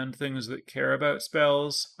spells and things that care about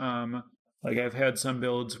spells. Like I've had some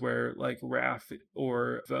builds where like Wrath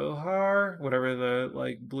or Vohar, whatever the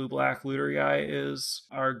like blue-black looter guy is,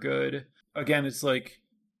 are good. Again, it's like,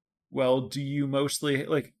 well, do you mostly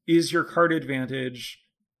like, is your card advantage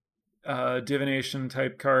divination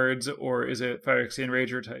type cards, or is it Phyrexian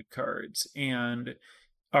Rager type cards? And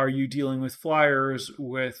are you dealing with flyers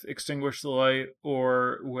with Extinguish the Light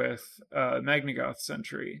or with Magnagoth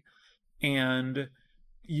Sentry? And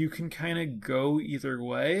you can kind of go either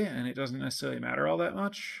way, and it doesn't necessarily matter all that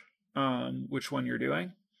much which one you're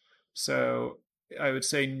doing. So I would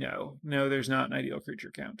say no, there's not an ideal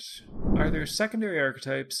creature count. Are there secondary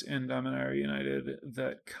archetypes in Dominaria United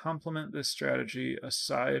that complement this strategy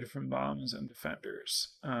aside from bombs and defenders?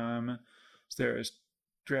 Is there a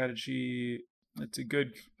strategy that's a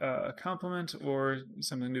good complement or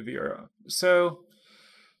something to veer off? So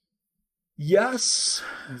yes,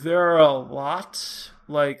 there are a lot.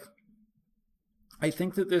 Like, I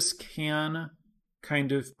think that this can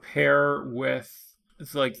kind of pair with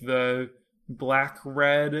like the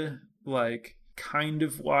black-red, like kind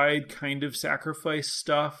of wide, kind of sacrifice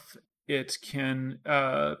stuff. It can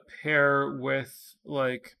pair with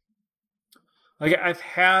like I've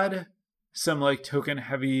had some like token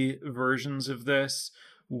heavy versions of this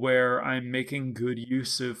where I'm making good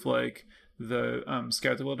use of like the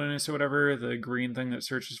Scout the Wilderness or whatever, the green thing that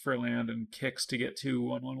searches for land and kicks to get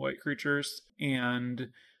 2/1/1 white creatures. And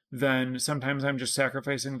then sometimes I'm just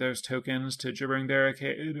sacrificing those tokens to Gibbering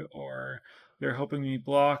Barricade, or they're helping me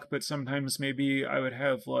block, but sometimes maybe I would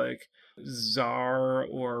have like Czar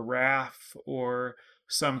or Wrath or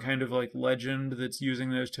some kind of like legend that's using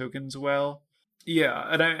those tokens well. Yeah,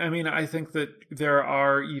 and I mean, I think that there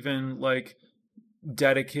are even like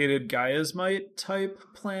dedicated Gaia's Might type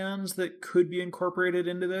plans that could be incorporated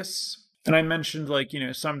into this. And I mentioned like,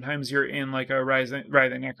 sometimes you're in like a Writhing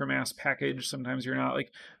Necromass package, sometimes you're not.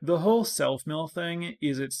 Like the whole self-mill thing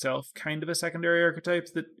is itself kind of a secondary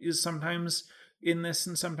archetype that is sometimes in this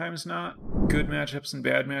and sometimes not. Good matchups and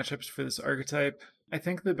bad matchups for this archetype. I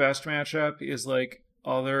think the best matchup is like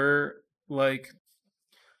other like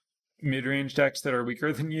mid-range decks that are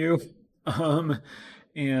weaker than you.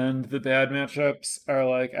 And the bad matchups are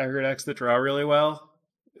like aggro decks that draw really well.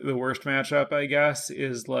 The worst matchup, I guess,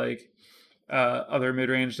 is like other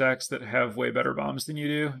mid-range decks that have way better bombs than you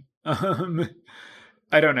do.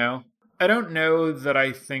 I don't know. I don't know that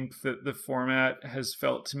I think that the format has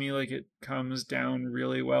felt to me like it comes down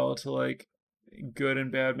really well to like good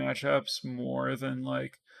and bad matchups more than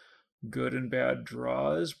like good and bad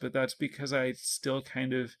draws, but that's because I still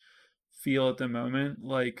kind of feel at the moment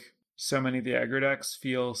like so many of the aggro decks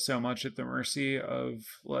feel so much at the mercy of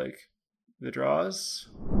like the draws.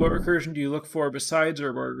 What recursion do you look for besides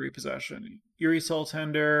Urborg Repossession? Eerie Soul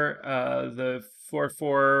Tender, the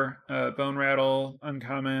 4/4 Bone Rattle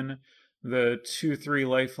uncommon, the 2/3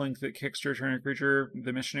 lifelink that kicks to return a creature,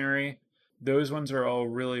 the Missionary. Those ones are all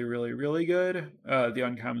really, really, really good. The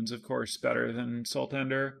uncommons, of course, better than Soul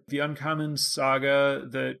Tender. The uncommon Saga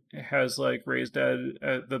that has like Raised Dead,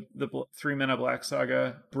 the 3-mana black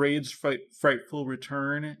Saga, Braid's Frightful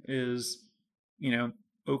Return is,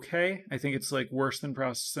 okay. I think it's like worse than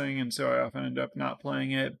Processing, and so I often end up not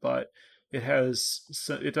playing it, but it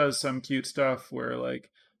does some cute stuff where like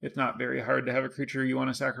it's not very hard to have a creature you want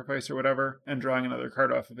to sacrifice or whatever, and drawing another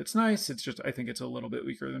card off of it's nice. It's just, I think it's a little bit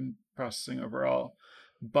weaker than Processing overall.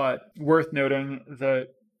 But worth noting that,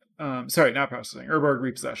 not Processing, Urborg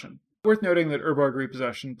Repossession. Worth noting that Urborg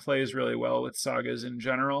Repossession plays really well with sagas in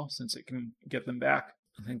general, since it can get them back.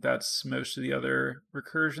 I think that's most of the other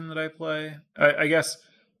recursion that I play. I guess,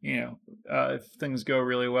 if things go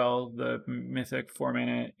really well, the mythic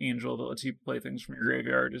 4-mana angel that lets you play things from your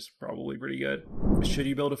graveyard is probably pretty good. Should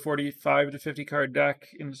you build a 45 to 50 card deck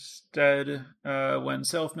instead when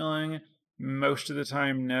self-milling? Most of the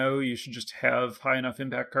time, no. You should just have high enough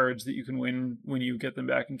impact cards that you can win when you get them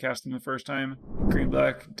back and cast them the first time.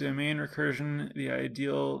 Green-black domain recursion, the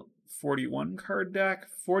ideal 41 card deck.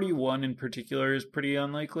 41 in particular is pretty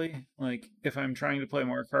unlikely. Like, if I'm trying to play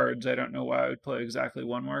more cards, I don't know why I would play exactly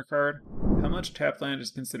one more card. How much tapped land is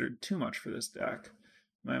considered too much for this deck?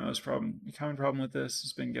 My most common problem with this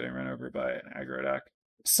has been getting run over by an aggro deck.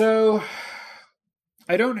 So,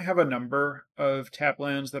 I don't have a number of tap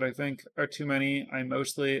lands that I think are too many. I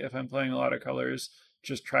mostly, if I'm playing a lot of colors,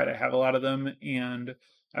 just try to have a lot of them, and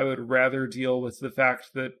I would rather deal with the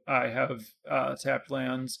fact that I have tapped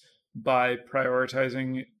lands by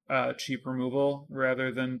prioritizing cheap removal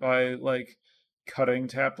rather than by cutting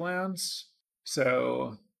tap lands.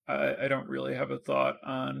 So I don't really have a thought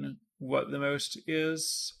on what the most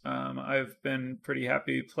is. I've been pretty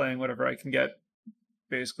happy playing whatever I can get,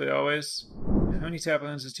 basically always. How many tap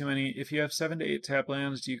lands is too many? If you have 7 to 8 tap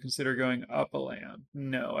lands, do you consider going up a land?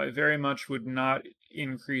 No, I very much would not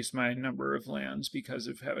increase my number of lands because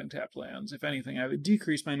of having tapped lands. If anything, I would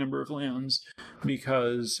decrease my number of lands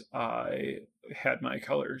because I had my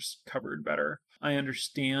colors covered better. I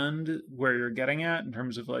understand where you're getting at in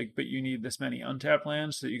terms of but you need this many untapped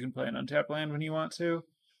lands so that you can play an untapped land when you want to.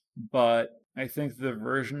 But I think the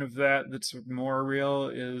version of that that's more real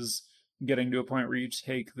is getting to a point where you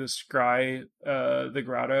take the Scry, the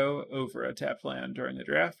Grotto, over a tapped land during the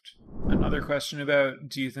draft. Another question about,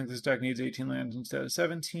 do you think this deck needs 18 lands instead of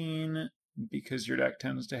 17? Because your deck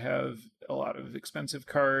tends to have a lot of expensive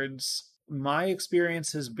cards. My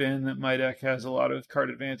experience has been that my deck has a lot of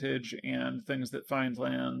card advantage and things that find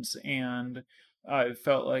lands, and I've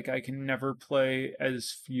felt like I can never play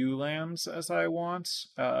as few lands as I want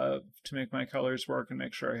to make my colors work and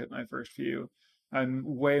make sure I hit my first few. I'm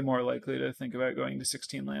way more likely to think about going to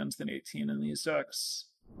 16 lands than 18 in these decks.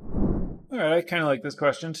 All right, I kind of like this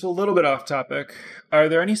question. It's a little bit off topic. Are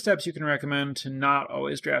there any steps you can recommend to not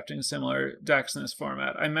always drafting similar decks in this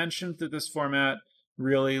format? I mentioned that this format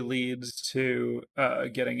really leads to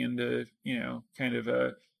getting into, kind of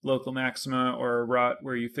a local maxima or a rut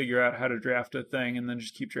where you figure out how to draft a thing and then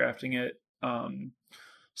just keep drafting it.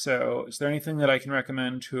 So is there anything that I can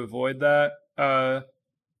recommend to avoid that?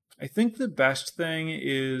 I think the best thing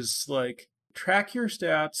is track your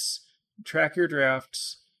stats, track your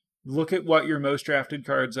drafts, look at what your most drafted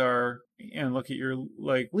cards are, and look at your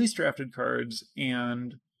least drafted cards,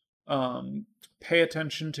 and pay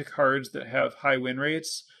attention to cards that have high win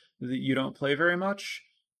rates that you don't play very much.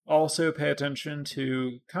 Also pay attention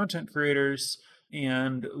to content creators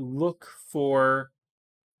and look for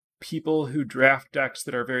people who draft decks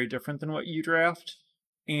that are very different than what you draft,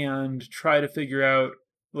 and try to figure out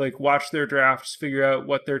watch their drafts, figure out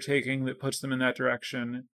what they're taking that puts them in that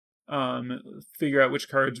direction, figure out which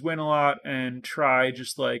cards win a lot, and try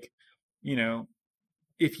just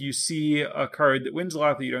if you see a card that wins a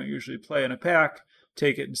lot that you don't usually play in a pack,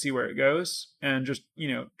 take it and see where it goes, and just,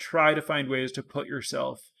 try to find ways to put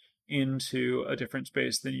yourself into a different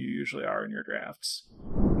space than you usually are in your drafts.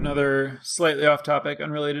 Another slightly off topic,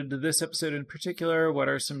 unrelated to this episode in particular, what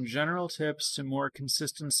are some general tips to more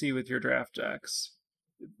consistency with your draft decks?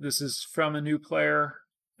 This is from a new player.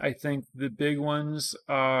 I think the big ones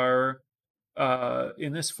are,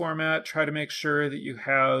 in this format, try to make sure that you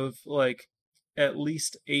have at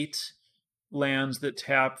least 8 lands that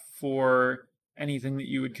tap for anything that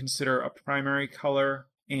you would consider a primary color,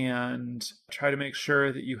 and try to make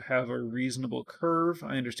sure that you have a reasonable curve.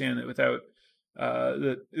 I understand that without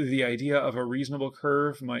the idea of a reasonable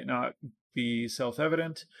curve might not be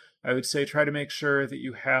self-evident. I would say try to make sure that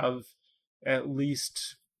you have at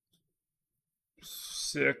least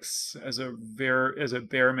 6 as a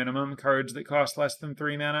bare minimum cards that cost less than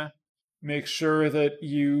 3 mana. Make sure that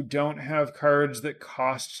you don't have cards that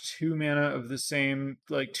cost 2 mana of the same,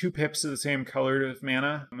 2 pips of the same color of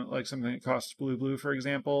mana, like something that costs blue, for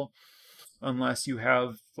example, unless you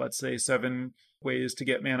have, let's say, 7 ways to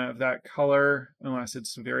get mana of that color, unless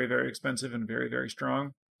it's very, very expensive and very, very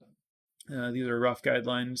strong. These are rough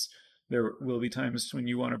guidelines. There will be times when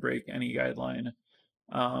you want to break any guideline.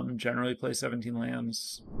 Generally play 17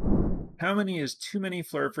 lands. How many is too many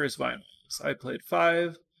Flurfurous Vine Walls? I played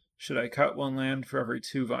 5. Should I cut 1 land for every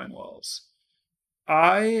 2 Vine Walls?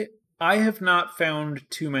 I have not found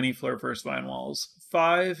too many Flurfurous Vine Walls.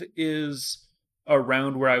 5 is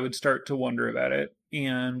around where I would start to wonder about it,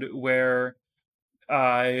 and where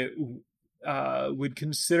I would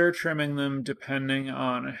consider trimming them depending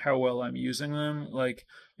on how well I'm using them. Like,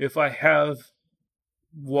 if I have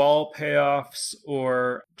wall payoffs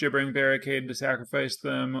or Gibbering Barricade to sacrifice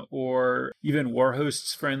them, or even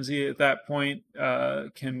Warhost's Frenzy at that point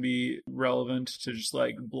can be relevant to just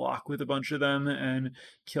like block with a bunch of them and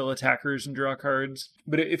kill attackers and draw cards.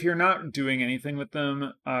 But if you're not doing anything with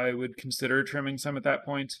them, I would consider trimming some at that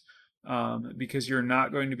point. Because you're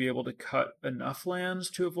not going to be able to cut enough lands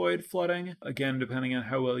to avoid flooding, again, depending on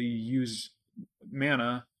how well you use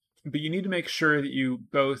mana. But you need to make sure that you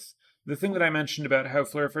both, the thing that I mentioned about how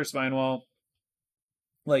Flare First Vinewall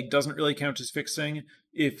like doesn't really count as fixing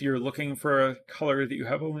if you're looking for a color that you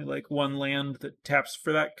have only like one land that taps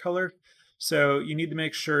for that color. So you need to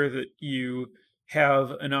make sure that you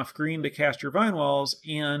have enough green to cast your Vine Walls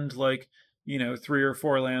and like, 3 or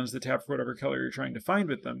 4 lands that tap for whatever color you're trying to find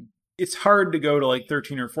with them. It's hard to go to like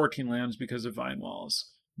 13 or 14 lands because of Vine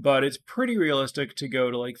Walls, but it's pretty realistic to go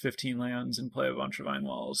to like 15 lands and play a bunch of Vine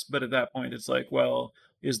Walls. But at that point, it's like, well,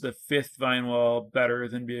 is the 5th Vine Wall better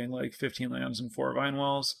than being like 15 lands and 4 Vine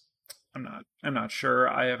Walls? I'm not sure.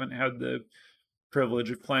 I haven't had the privilege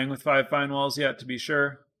of playing with 5 Vine Walls yet, to be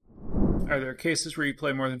sure. Are there cases where you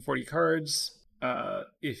play more than 40 cards?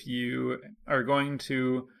 If you are going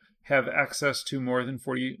to have access to more than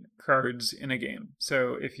 40 cards in a game.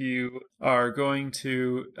 So if you are going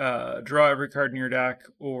to draw every card in your deck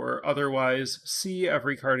or otherwise see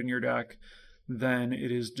every card in your deck, then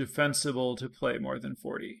it is defensible to play more than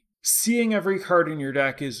 40. Seeing every card in your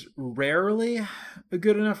deck is rarely a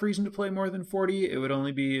good enough reason to play more than 40. It would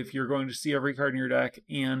only be if you're going to see every card in your deck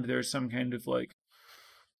and there's some kind of like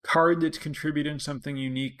card that's contributing something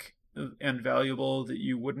unique and valuable that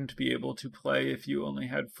you wouldn't be able to play if you only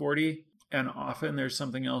had 40. And often there's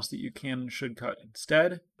something else that you can and should cut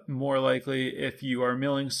instead. More likely if you are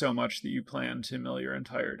milling so much that you plan to mill your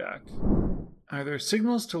entire deck. Are there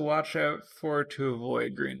signals to watch out for to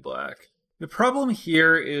avoid green-black? The problem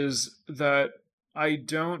here is that I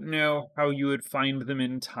don't know how you would find them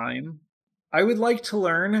in time. I would like to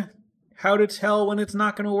learn how to tell when it's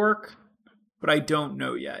not going to work, but I don't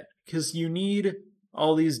know yet. Because you need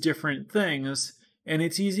all these different things, and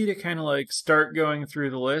it's easy to kind of like start going through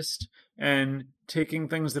the list and taking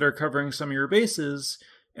things that are covering some of your bases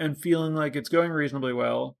and feeling like it's going reasonably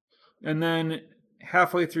well. And then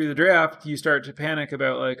halfway through the draft, you start to panic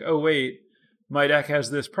about like, oh wait, my deck has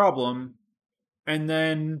this problem. And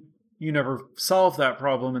then you never solve that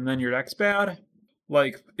problem and then your deck's bad.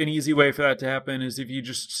 Like, an easy way for that to happen is if you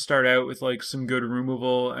just start out with like some good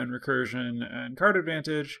removal and recursion and card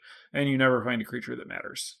advantage, and you never find a creature that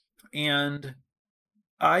matters. And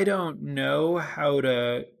I don't know how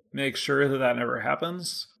to make sure that that never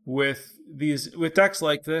happens with decks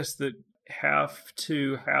like this that have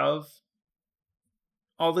to have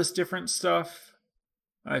all this different stuff.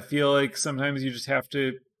 I feel like sometimes you just have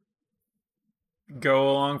to go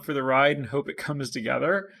along for the ride and hope it comes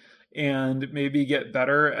together, and maybe get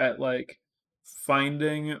better at like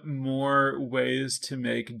finding more ways to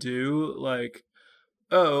make do. Like,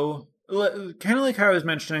 kind of like how I was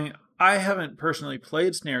mentioning, I haven't personally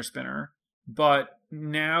played Snare Spinner, but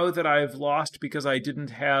now that I've lost because I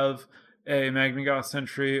didn't have a Magnagoth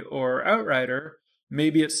Sentry or Outrider,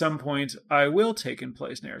 maybe at some point I will take and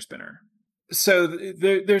play Snare Spinner. So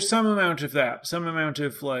there's some amount of that, some amount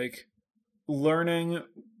of like learning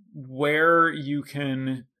where you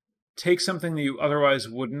can take something that you otherwise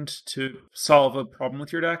wouldn't to solve a problem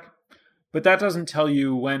with your deck. But that doesn't tell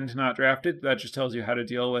you when to not draft it. That just tells you how to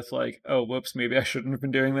deal with like, oh, whoops, maybe I shouldn't have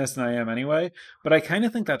been doing this and I am anyway. But I kind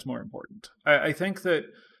of think that's more important. I think that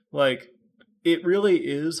like it really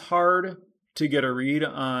is hard to get a read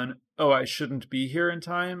on, oh, I shouldn't be here in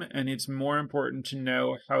time. And it's more important to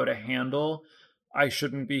know how to handle, I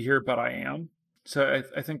shouldn't be here, but I am. So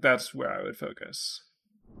I think that's where I would focus.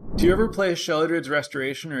 Do you ever play Sheoldred's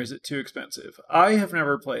Restoration, or is it too expensive? I have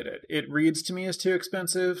never played it. It reads to me as too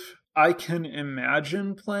expensive. I can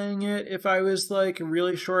imagine playing it if I was like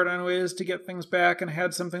really short on ways to get things back and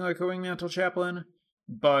had something like a Wingmantle Chaplain,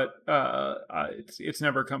 but it's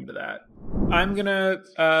never come to that. I'm gonna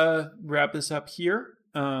wrap this up here.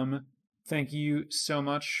 Thank you so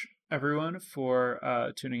much, everyone,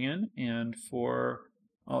 for tuning in and for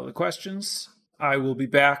all the questions. I will be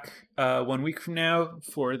back 1 week from now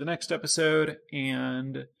for the next episode,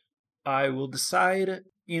 and I will decide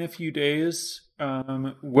in a few days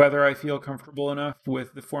whether I feel comfortable enough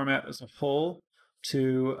with the format as a whole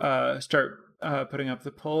to start putting up the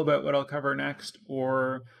poll about what I'll cover next,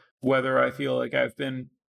 or whether I feel like I've been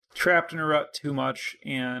trapped in a rut too much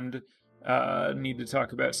and need to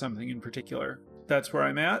talk about something in particular. That's where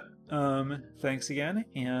I'm at. Thanks again,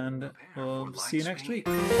 and we'll see you next week.